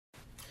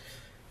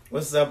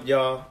What's up,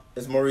 y'all?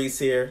 It's Maurice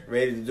here,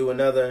 ready to do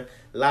another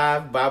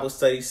live Bible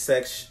study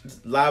session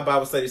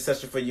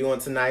for you on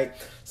tonight.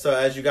 So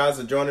as you guys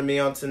are joining me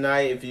on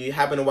tonight, if you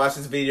happen to watch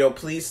this video,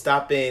 please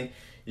stop in.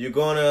 You're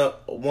gonna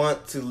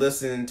want to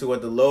listen to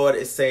what the Lord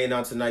is saying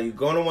on tonight. You're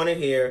gonna want to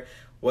hear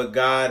what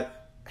God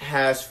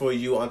has for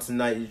you on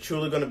tonight. You're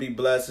truly gonna be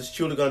blessed. It's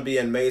truly gonna be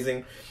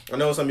amazing. I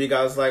know some of you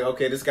guys are like,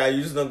 okay, this guy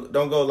usually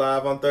don't go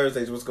live on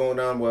Thursdays. What's going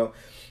on? Well,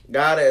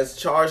 God has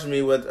charged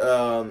me with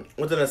an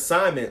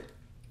assignment.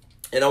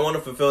 And I want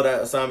to fulfill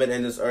that assignment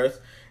in this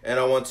earth. And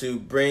I want to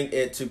bring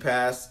it to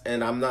pass.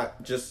 And I'm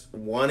not just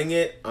wanting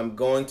it. I'm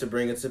going to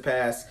bring it to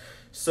pass.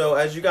 So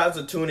as you guys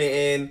are tuning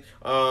in,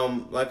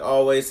 like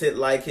always, hit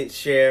like, hit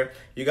share.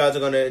 You guys are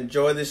going to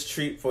enjoy this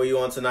treat for you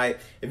on tonight.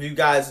 If you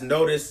guys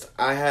noticed,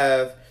 I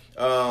have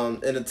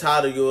in the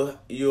title,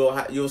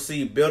 you'll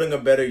see Building a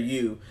Better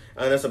You.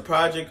 And it's a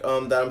project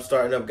that I'm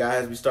starting up. God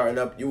has me starting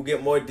up. You'll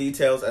get more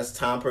details as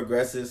time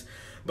progresses.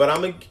 But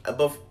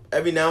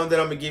every now and then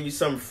I'm going to give you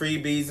some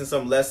freebies and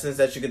some lessons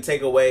that you can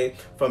take away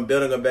from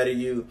Building a Better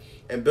You.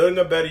 And Building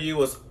a Better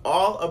You is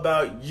all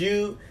about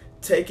you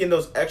taking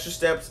those extra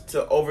steps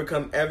to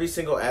overcome every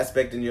single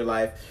aspect in your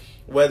life.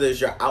 Whether it's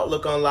your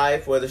outlook on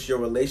life, whether it's your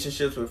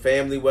relationships with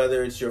family,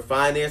 whether it's your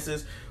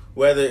finances,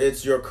 whether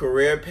it's your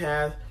career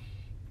path.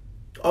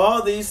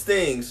 All these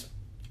things,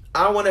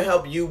 I want to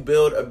help you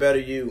build a better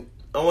you.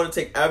 I want to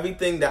take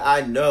everything that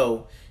I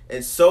know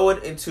and sow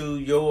it into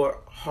your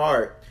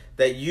heart,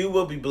 that you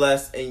will be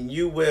blessed and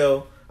you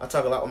will, I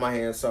talk a lot with my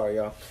hands, sorry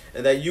y'all,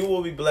 and that you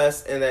will be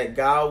blessed and that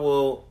God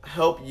will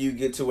help you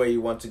get to where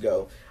you want to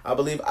go. I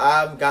believe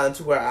I've gotten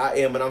to where I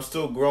am and I'm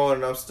still growing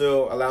and I'm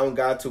still allowing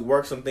God to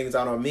work some things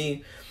out on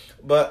me.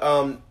 But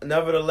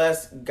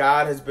nevertheless,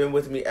 God has been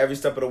with me every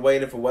step of the way,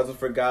 and if it wasn't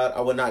for God, I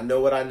would not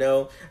know what I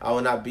know. I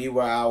would not be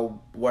where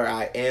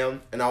I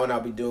am, and I would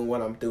not be doing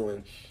what I'm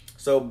doing.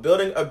 So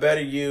Building a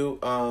Better You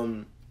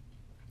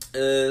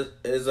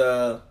is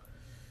a,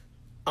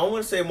 I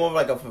want to say more of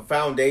like a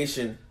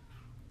foundation.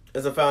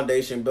 It's a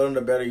foundation, Building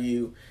a Better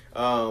You.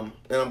 And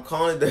I'm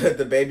calling it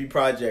the baby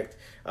project.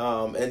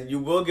 And you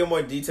will get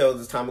more details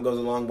as time goes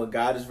along, but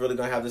God is really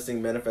going to have this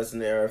thing manifest in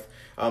the earth.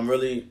 I'm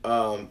really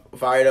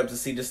fired up to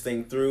see this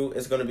thing through.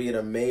 It's going to be an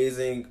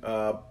amazing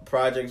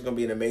project. It's going to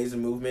be an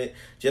amazing movement.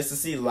 Just to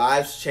see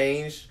lives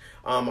change.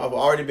 I've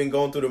already been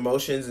going through the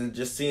motions and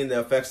just seeing the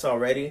effects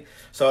already.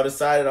 So I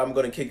decided I'm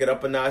going to kick it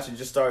up a notch and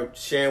just start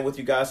sharing with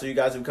you guys so you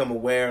guys become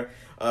aware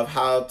of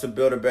how to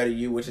build a better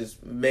you, which is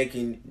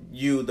making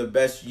you the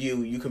best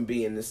you can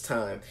be in this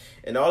time.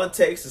 And all it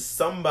takes is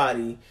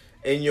somebody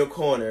in your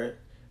corner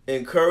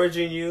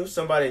encouraging you,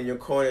 somebody in your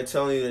corner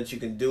telling you that you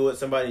can do it,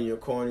 somebody in your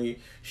corner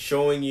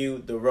showing you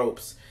the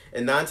ropes.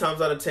 And 9 times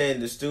out of 10,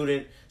 the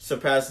student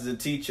surpasses the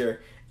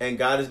teacher, and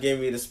God has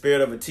given me the spirit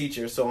of a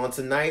teacher. So on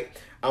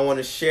tonight, I want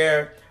to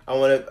share, I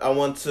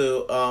want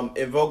to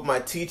invoke my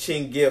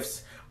teaching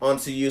gifts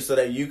onto you so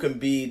that you can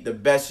be the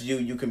best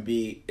you can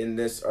be in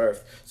this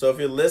earth. So if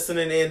you're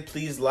listening in,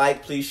 please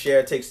like, please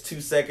share. It takes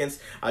 2 seconds.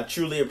 I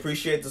truly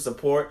appreciate the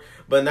support.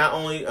 But not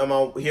only am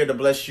I here to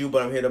bless you,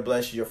 but I'm here to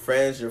bless your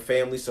friends, your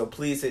family. So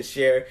please hit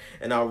share,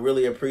 and I'll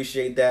really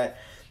appreciate that.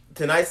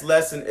 Tonight's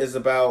lesson is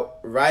about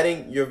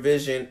writing your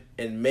vision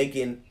and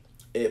making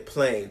it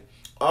plain.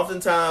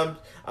 Oftentimes,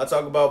 I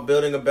talk about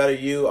building a better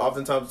you.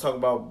 Oftentimes, I talk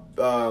about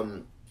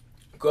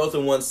growth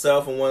in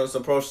oneself and one's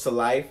approach to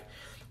life.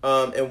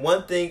 And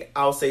one thing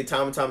I'll say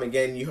time and time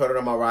again, you heard it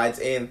on my rides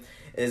in,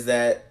 is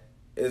that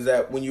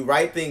when you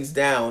write things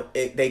down,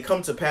 they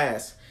come to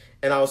pass.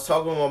 And I was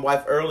talking with my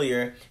wife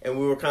earlier, and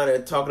we were kind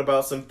of talking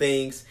about some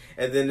things,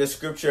 and then the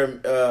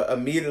scripture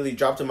immediately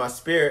dropped in my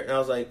spirit, and I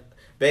was like,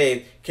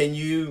 babe, can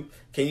you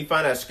find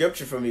that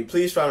scripture for me?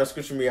 Please find a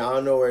scripture for me. I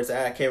don't know where it's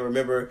at. I can't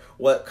remember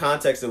what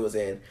context it was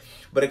in.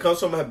 But it comes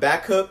from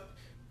Habakkuk,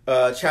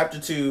 chapter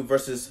 2,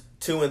 verses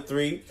 2 and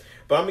 3.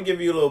 But I'm going to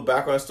give you a little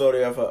background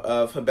story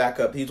of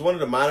Habakkuk. He's one of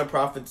the minor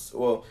prophets.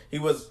 Well, he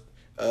was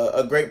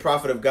a great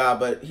prophet of God,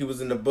 but he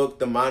was in the book,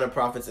 The Minor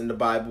Prophets in the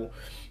Bible.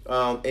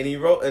 And he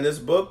wrote, and this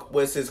book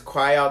was his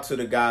cry out to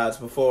the gods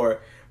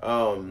before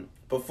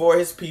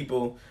his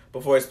people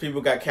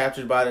got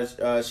captured by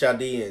the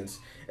Chaldeans.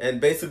 And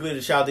basically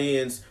the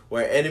Chaldeans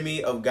were an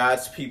enemy of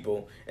God's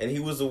people. And he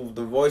was the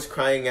voice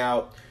crying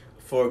out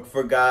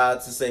for God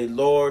to say,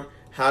 Lord,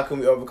 how can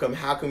we overcome?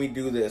 How can we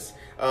do this?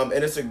 And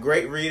it's a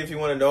great read if you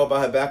want to know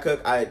about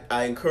Habakkuk.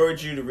 I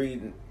encourage you to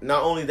read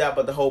not only that,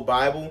 but the whole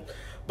Bible.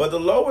 But the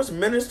Lord was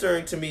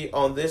ministering to me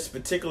on this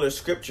particular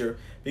scripture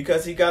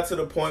because he got to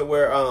the point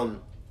where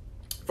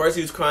first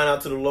he was crying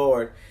out to the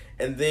Lord,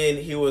 and then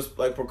he was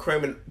like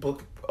proclaiming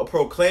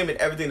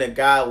everything that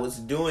God was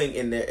doing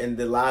in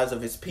the lives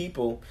of his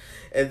people.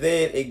 And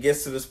then it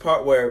gets to this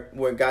part where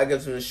God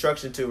gives him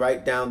instruction to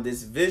write down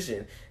this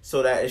vision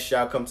so that it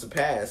shall come to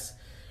pass.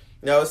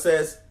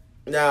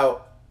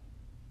 Now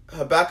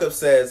Habakkuk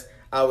says,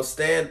 I will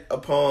stand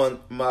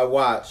upon my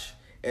watch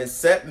and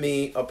set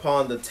me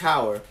upon the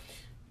tower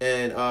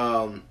and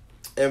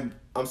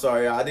I'm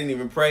sorry, I didn't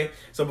even pray.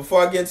 So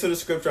before I get into the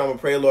scripture, I'm going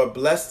to pray, Lord,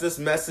 bless this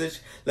message.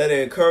 Let it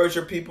encourage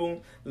your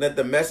people. Let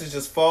the message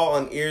just fall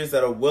on ears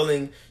that are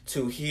willing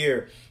to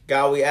hear.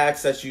 God, we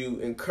ask that you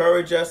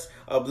encourage us,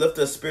 uplift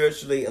us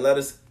spiritually, and let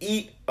us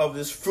eat of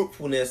this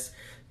fruitfulness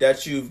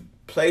that you've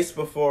placed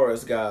before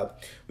us, God.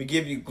 We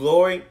give you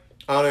glory,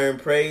 honor, and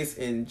praise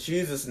in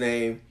Jesus'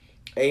 name.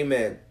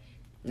 Amen.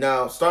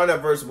 Now, starting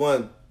at verse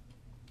 1,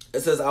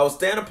 it says, I will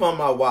stand upon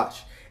my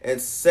watch and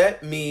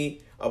set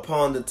me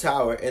upon the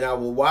tower, and I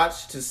will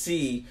watch to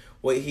see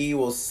what he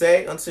will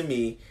say unto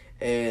me,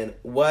 and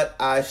what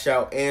I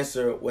shall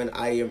answer when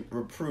I am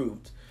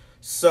reproved.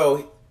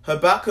 So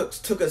Habakkuk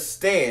took a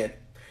stand,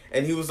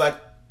 and he was like,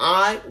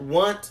 I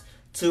want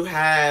to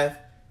have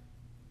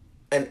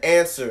an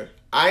answer.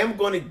 I am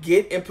going to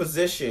get in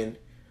position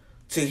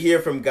to hear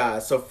from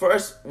God. So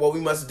first, what we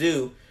must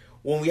do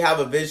when we have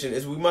a vision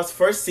is we must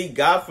first seek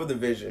God for the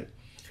vision.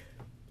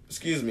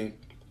 Excuse me.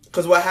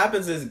 Because what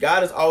happens is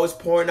God is always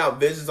pouring out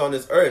visions on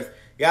this earth.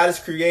 God is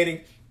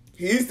creating.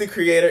 He's the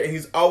creator, and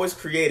he's always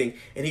creating.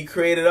 And he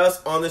created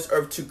us on this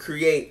earth to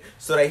create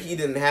so that he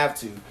didn't have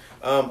to.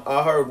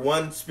 I heard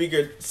one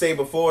speaker say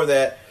before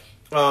that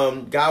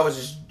God was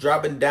just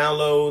dropping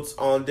downloads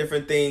on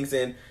different things,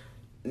 and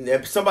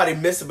somebody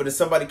missed it, but then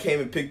somebody came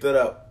and picked it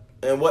up.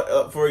 And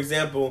what, for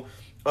example,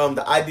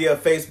 the idea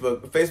of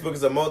Facebook. Facebook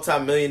is a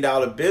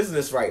multi-million-dollar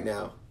business right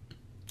now.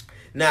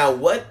 Now,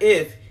 what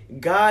if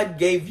God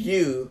gave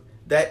you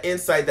that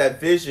insight, that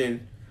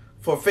vision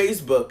for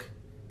Facebook,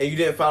 and you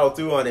didn't follow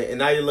through on it, and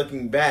now you're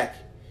looking back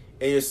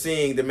and you're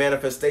seeing the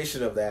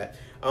manifestation of that?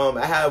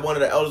 I had one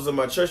of the elders of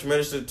my church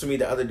minister to me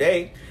the other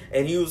day,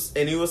 and he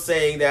was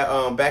saying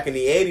that back in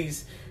the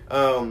 80s,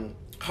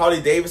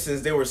 Harley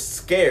Davidsons, they were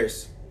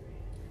scarce.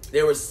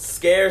 They were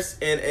scarce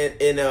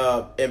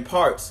in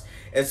parts.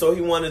 And so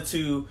he wanted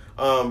to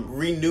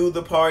renew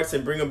the parts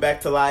and bring them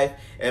back to life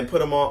and put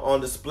them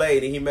on display.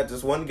 And he met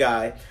this one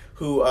guy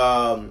who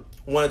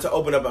wanted to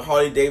open up a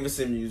Harley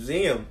Davidson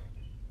museum.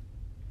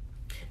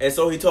 And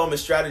so he told him a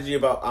strategy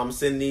about, I'm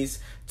sending these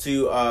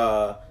to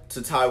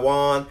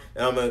Taiwan,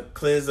 and I'm gonna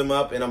cleanse them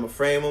up, and I'm gonna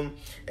frame them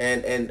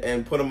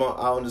and put them out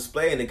on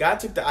display. And the guy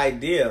took the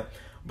idea,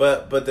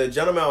 but the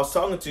gentleman I was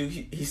talking to,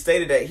 he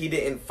stated that he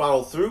didn't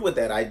follow through with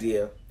that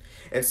idea.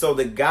 And so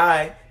the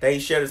guy that he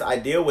shared his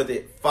idea with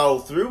it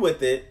followed through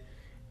with it,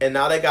 and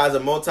now that guy's a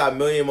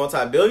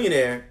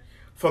multi-billionaire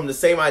from the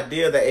same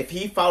idea that if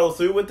he followed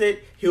through with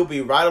it, he'll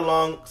be right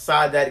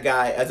alongside that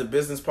guy as a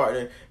business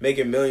partner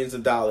making millions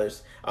of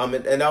dollars. And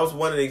that was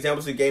one of the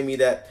examples he gave me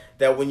that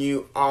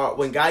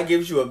when God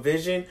gives you a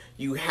vision,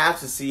 you have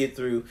to see it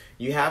through.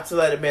 You have to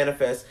let it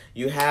manifest.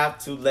 You have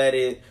to let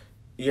it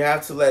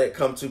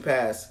come to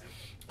pass.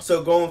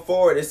 So going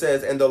forward, it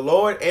says, and the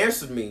Lord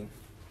answered me.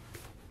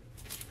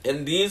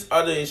 And these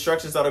are the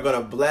instructions that are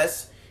going to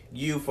bless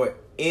you for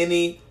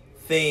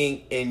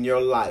anything in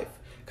your life.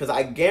 Because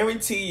I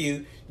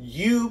guarantee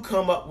you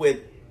come up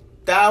with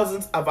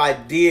thousands of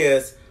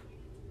ideas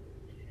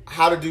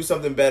how to do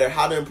something better,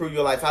 how to improve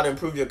your life, how to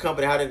improve your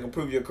company, how to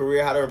improve your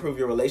career, how to improve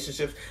your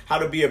relationships, how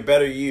to be a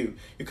better you.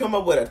 You come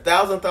up with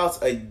 1,000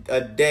 thoughts a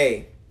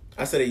day.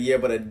 I said a year,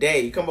 but a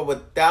day. You come up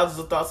with thousands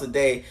of thoughts a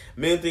day.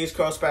 Many things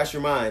cross past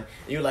your mind.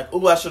 And you're like,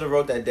 ooh, I should have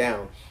wrote that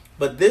down.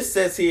 But this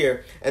says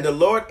here, and the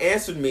Lord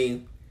answered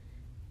me,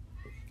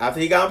 after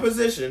he got in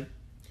position,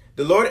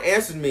 the Lord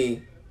answered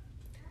me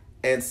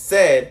and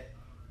said,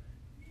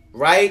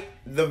 write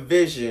the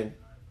vision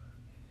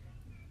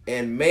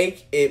and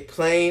make it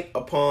plain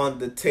upon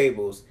the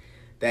tables,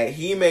 that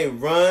he may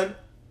run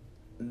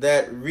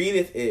that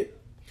readeth it.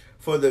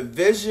 For the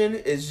vision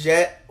is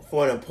yet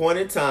for an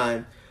appointed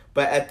time,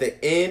 but at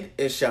the end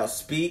it shall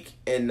speak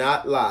and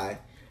not lie.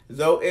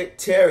 Though it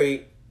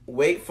tarry,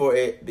 wait for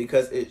it,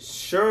 because it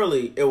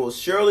will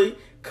surely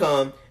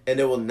come, and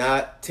it will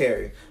not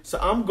tarry. So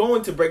I'm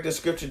going to break the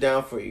scripture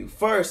down for you.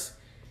 First,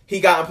 he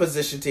got in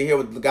position to hear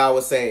what God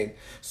was saying.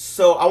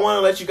 So I want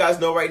to let you guys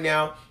know right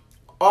now,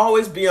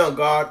 always be on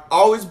guard,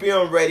 always be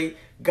on ready.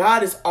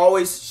 God is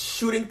always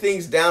shooting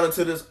things down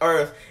into this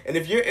earth. And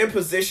if you're in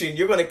position,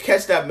 you're going to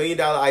catch that $1 million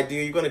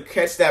idea. You're going to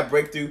catch that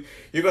breakthrough.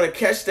 You're going to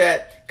catch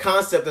that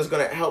concept that's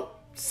going to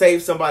help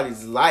save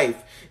somebody's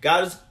life.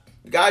 God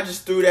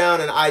just threw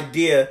down an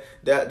idea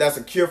that's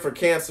a cure for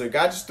cancer.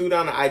 God just threw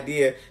down an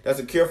idea that's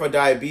a cure for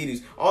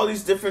diabetes. All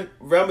these different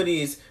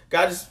remedies,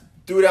 God just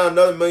threw down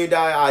another $1 million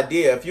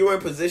idea. If you were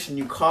in position,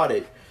 you caught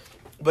it.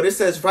 But it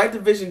says, write the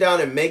vision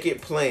down and make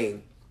it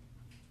plain.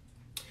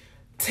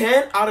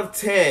 10 out of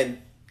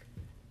 10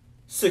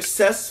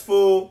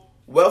 successful,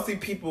 wealthy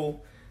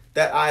people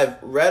that I've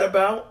read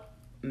about,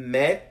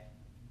 met,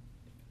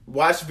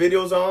 watched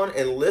videos on,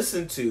 and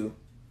listened to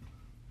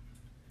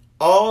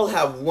all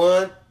have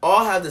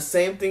the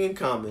same thing in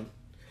common.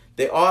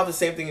 They all have the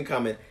same thing in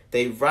common.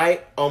 They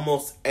write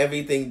almost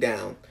everything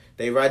down.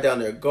 They write down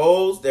their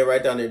goals. They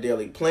write down their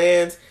daily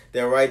plans.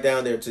 They write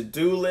down their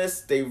to-do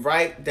lists. They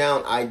write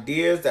down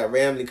ideas that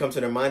randomly come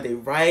to their mind. They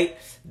write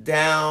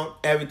down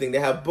everything. They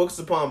have books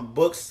upon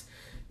books.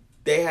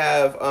 They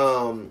have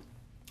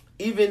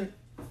even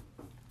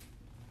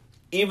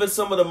Even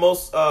some of the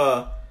most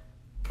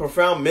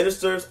profound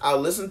ministers I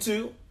listen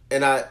to,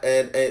 and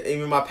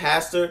even my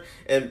pastor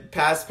and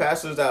past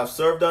pastors that I've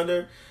served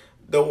under,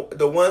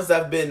 the ones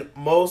that have been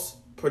most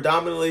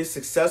predominantly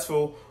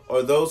successful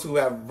are those who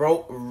have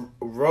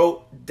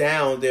wrote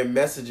down their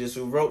messages,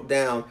 who wrote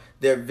down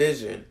their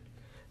vision.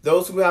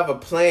 Those who have a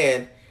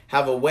plan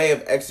have a way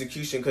of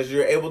execution because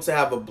you're able to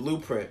have a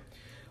blueprint.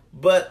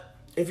 But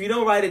if you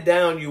don't write it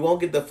down, you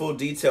won't get the full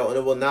detail and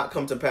it will not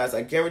come to pass.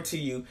 I guarantee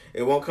you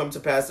it won't come to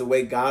pass the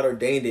way God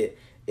ordained it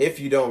if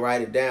you don't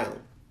write it down.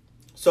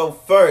 So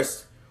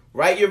first,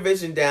 write your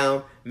vision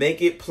down,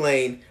 make it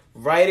plain,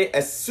 write it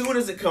as soon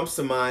as it comes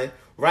to mind,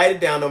 write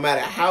it down no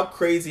matter how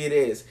crazy it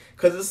is.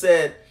 Because it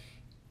said,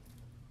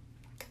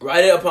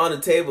 write it upon the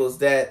tables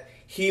that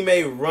he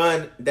may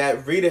run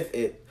that readeth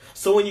it.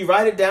 So when you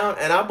write it down,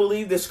 and I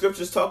believe the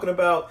scripture's talking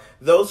about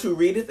those who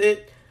readeth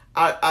it,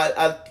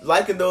 I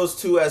liken those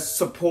two as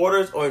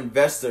supporters or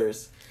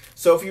investors.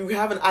 So if you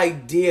have an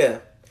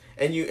idea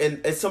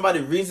and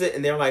somebody reads it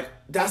and they're like,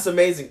 that's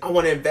amazing, I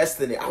want to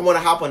invest in it, I want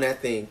to hop on that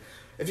thing.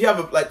 If you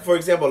have, for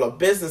example, a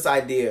business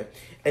idea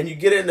and you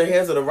get it in the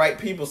hands of the right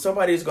people,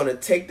 somebody is going to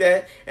take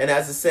that, and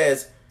as it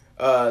says,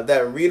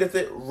 that readeth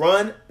it,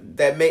 run,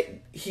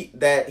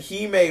 that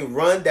he may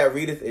run that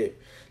readeth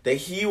it, that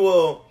he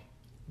will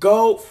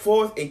go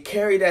forth and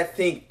carry that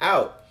thing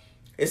out.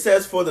 It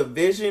says, for the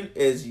vision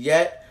is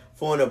yet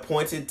for an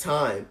appointed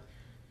time.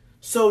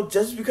 So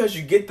just because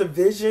you get the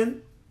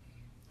vision,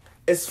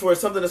 it's for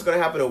something that's going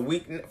to happen a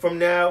week from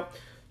now,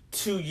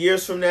 2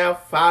 years from now,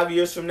 5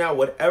 years from now,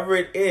 whatever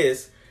it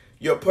is,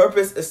 your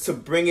purpose is to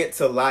bring it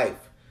to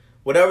life.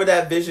 Whatever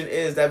that vision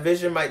is, that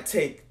vision might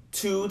take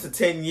 2 to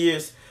 10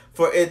 years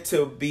for it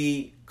to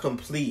be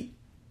complete.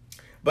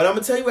 But I'm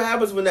going to tell you what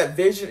happens when that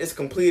vision is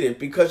completed,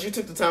 because you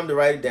took the time to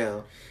write it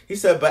down. He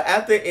said, but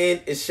at the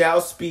end it shall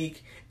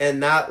speak and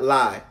not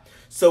lie.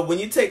 So when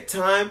you take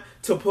time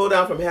to pull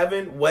down from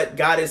heaven what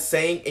God is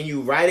saying and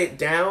you write it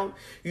down,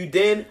 you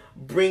then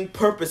bring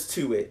purpose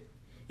to it.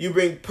 You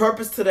bring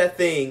purpose to that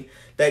thing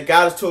that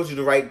God has told you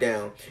to write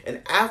down.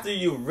 And after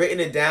you've written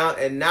it down,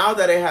 and now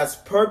that it has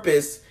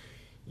purpose,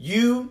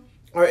 you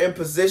are in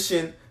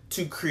position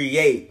to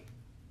create.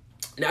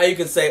 Now you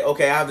can say,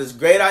 okay, I have this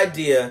great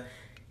idea.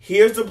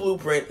 Here's the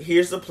blueprint.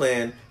 Here's the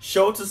plan.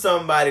 Show it to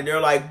somebody. They're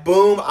like,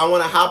 boom, I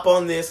want to hop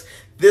on this.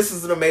 This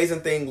is an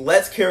amazing thing.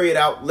 Let's carry it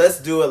out. Let's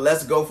do it.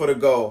 Let's go for the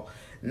goal.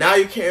 Now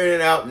you're carrying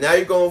it out. Now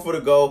you're going for the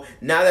goal.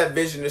 Now that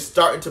vision is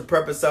starting to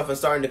prep itself and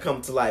starting to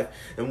come to life.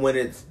 And when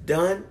it's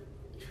done,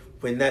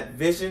 when that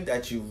vision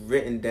that you've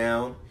written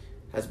down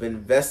has been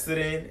invested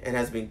in and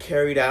has been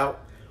carried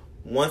out,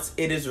 once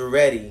it is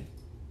ready,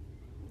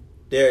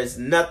 there is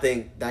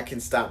nothing that can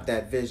stop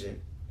that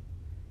vision,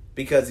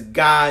 because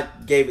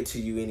God gave it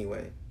to you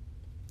anyway.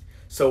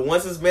 So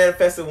once it's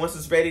manifested, once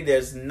it's ready,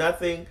 there's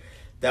nothing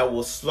that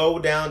will slow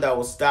down, that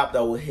will stop,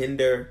 that will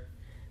hinder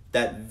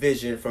that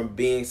vision from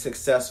being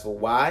successful.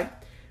 Why?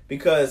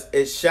 Because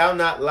it shall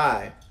not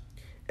lie.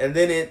 And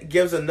then it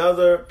gives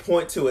another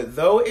point to it.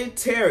 Though it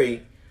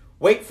tarry,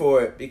 wait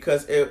for it,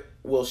 because it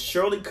will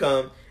surely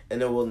come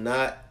and it will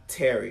not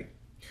tarry.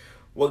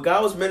 What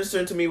God was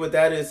ministering to me with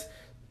that is,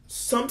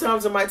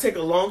 sometimes it might take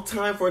a long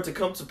time for it to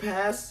come to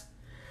pass,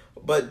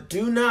 but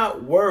do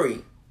not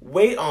worry.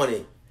 Wait on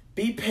it.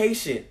 Be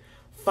patient.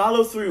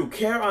 Follow through.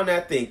 Care on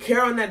that thing.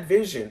 Care on that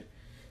vision.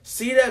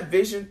 See that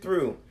vision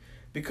through.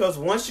 Because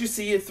once you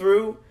see it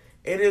through,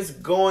 it is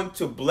going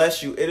to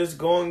bless you. It is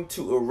going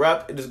to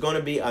erupt. It is going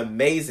to be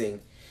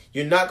amazing.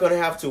 You're not going to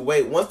have to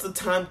wait. Once the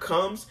time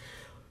comes,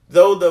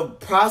 though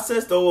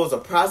it was a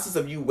process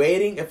of you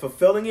waiting and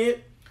fulfilling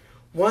it,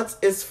 once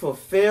it's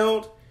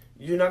fulfilled,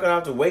 you're not going to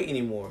have to wait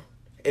anymore.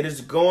 It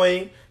is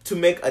going to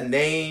make a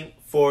name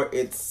for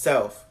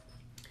itself.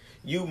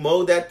 You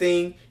mold that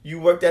thing, you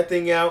work that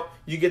thing out,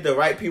 you get the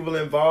right people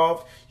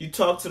involved, you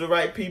talk to the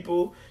right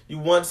people, you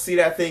want to see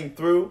that thing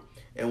through,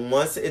 and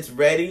once it's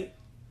ready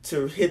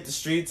to hit the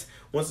streets,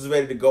 once it's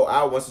ready to go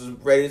out, once it's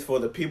ready for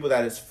the people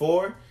that it's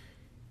for,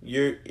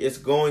 it's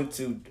going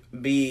to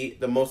be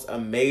the most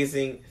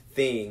amazing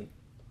thing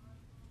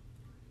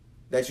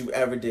that you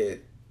ever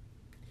did.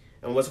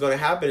 And what's going to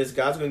happen is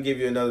God's going to give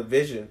you another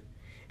vision,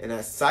 and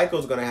that cycle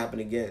is going to happen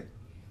again.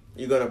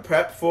 You're going to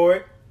prep for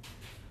it.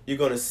 You're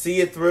going to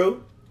see it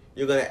through.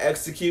 You're going to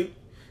execute.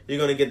 You're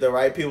going to get the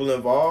right people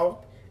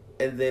involved.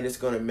 And then it's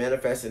going to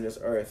manifest in this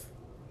earth,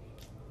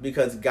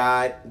 because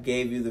God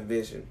gave you the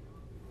vision.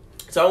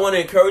 So I want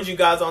to encourage you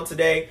guys on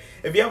today.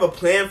 If you have a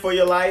plan for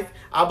your life,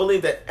 I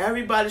believe that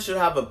everybody should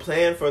have a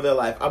plan for their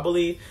life. I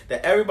believe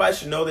that everybody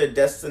should know their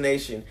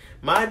destination.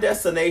 My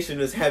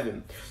destination is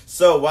heaven.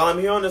 So while I'm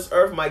here on this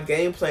earth, my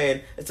game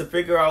plan is to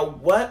figure out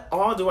what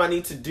all do I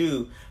need to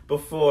do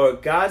before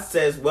God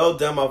says, well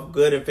done, my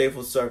good and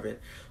faithful servant.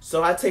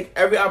 So I take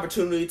every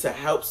opportunity to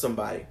help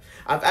somebody.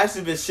 I've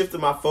actually been shifting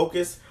my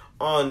focus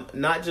on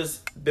not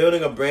just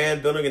building a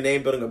brand, building a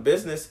name, building a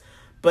business,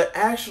 but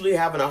actually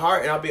having a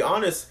heart. And I'll be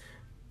honest,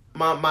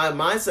 my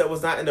mindset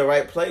was not in the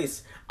right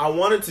place. I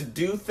wanted to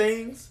do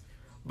things,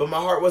 but my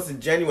heart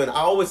wasn't genuine.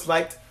 I always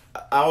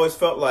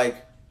felt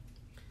like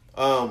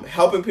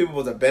helping people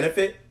was a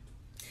benefit.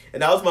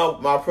 And that was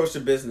my approach to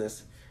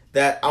business.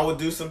 That I would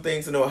do some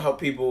things and it would help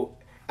people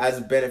as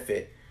a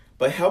benefit.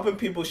 But helping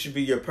people should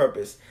be your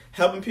purpose.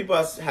 Helping people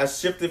has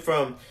shifted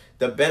from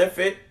the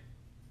benefit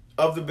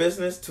of the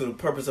business to the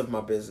purpose of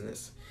my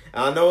business.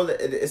 And I know that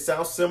it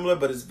sounds similar,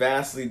 but it's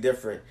vastly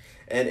different.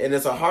 And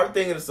it's a heart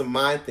thing and it's a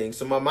mind thing.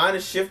 So my mind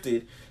has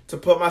shifted to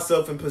put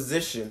myself in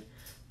position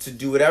to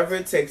do whatever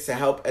it takes to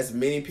help as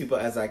many people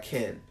as I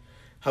can.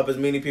 Help as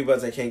many people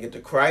as I can get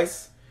to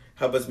Christ.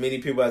 Help as many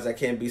people as I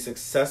can be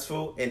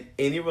successful in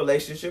any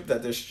relationship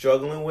that they're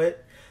struggling with.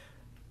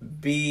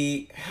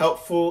 Be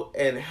helpful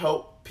and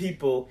help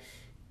people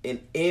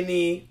in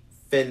any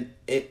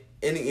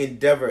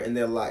endeavor in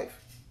their life.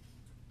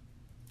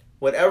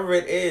 Whatever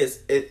it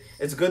is,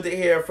 it's good to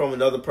hear from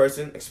another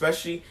person,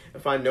 especially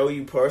if I know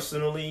you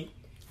personally.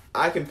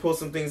 I can pull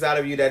some things out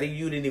of you that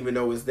you didn't even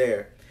know was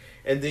there.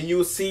 And then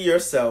you'll see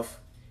yourself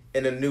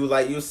in a new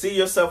light. You'll see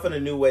yourself in a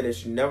new way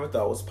that you never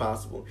thought was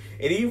possible.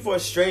 And even for a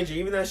stranger,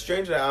 even that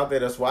stranger out there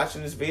that's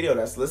watching this video,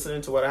 that's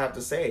listening to what I have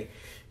to say,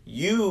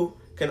 you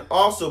can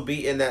also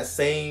be in that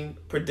same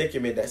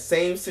predicament, that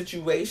same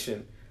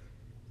situation.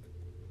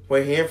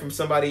 We're hearing from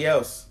somebody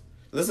else.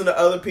 Listen to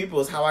other people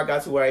is how I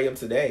got to where I am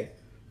today.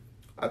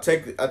 I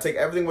take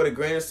everything with a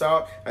grain of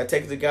salt. I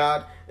take it to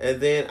God, and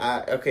then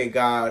okay,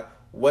 God,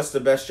 what's the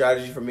best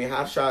strategy for me?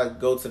 How should I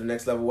go to the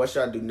next level? What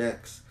should I do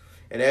next?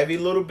 And every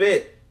little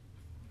bit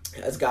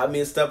has got me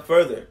a step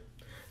further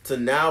to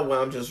now where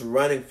I'm just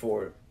running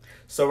for it.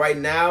 So right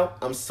now,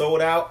 I'm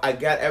sold out. I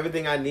got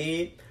everything I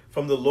need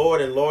from the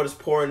Lord, and Lord is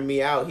pouring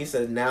me out. He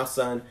says, now,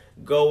 son,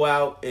 go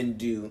out and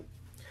do.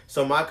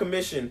 So my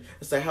commission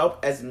is to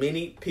help as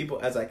many people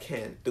as I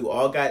can through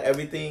All God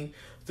Everything,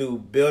 through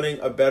building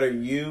a better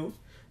you,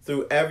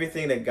 through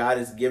everything that God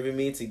has given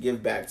me to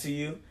give back to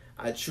you.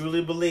 I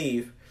truly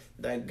believe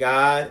that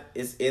God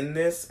is in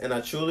this, and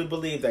I truly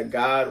believe that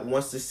God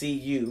wants to see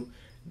you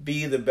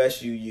be the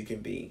best you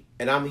can be.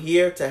 And I'm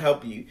here to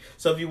help you.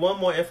 So if you want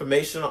more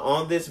information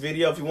on this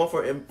video, if you want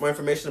more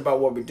information about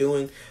what we're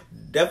doing,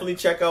 definitely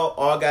check out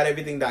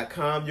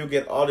allgoteverything.com. You'll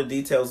get all the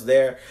details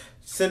there.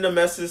 Send a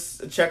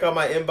message, check out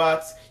my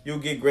inbox. You'll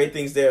get great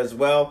things there as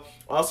well.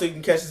 Also, you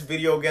can catch this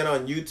video again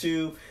on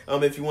YouTube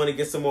if you want to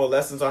get some more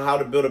lessons on how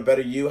to build a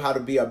better you, how to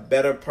be a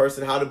better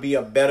person, how to be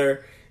a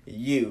better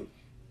you.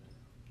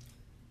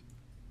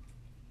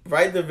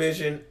 Write the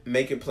vision,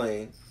 make it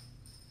plain.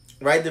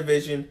 Write the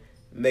vision,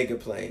 make it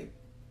plain.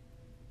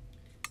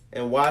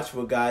 And watch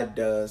what God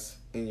does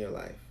in your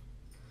life.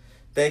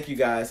 Thank you,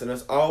 guys. And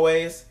as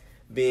always,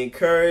 be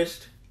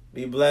encouraged,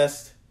 be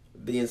blessed,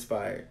 be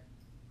inspired.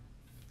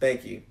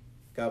 Thank you.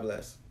 God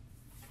bless.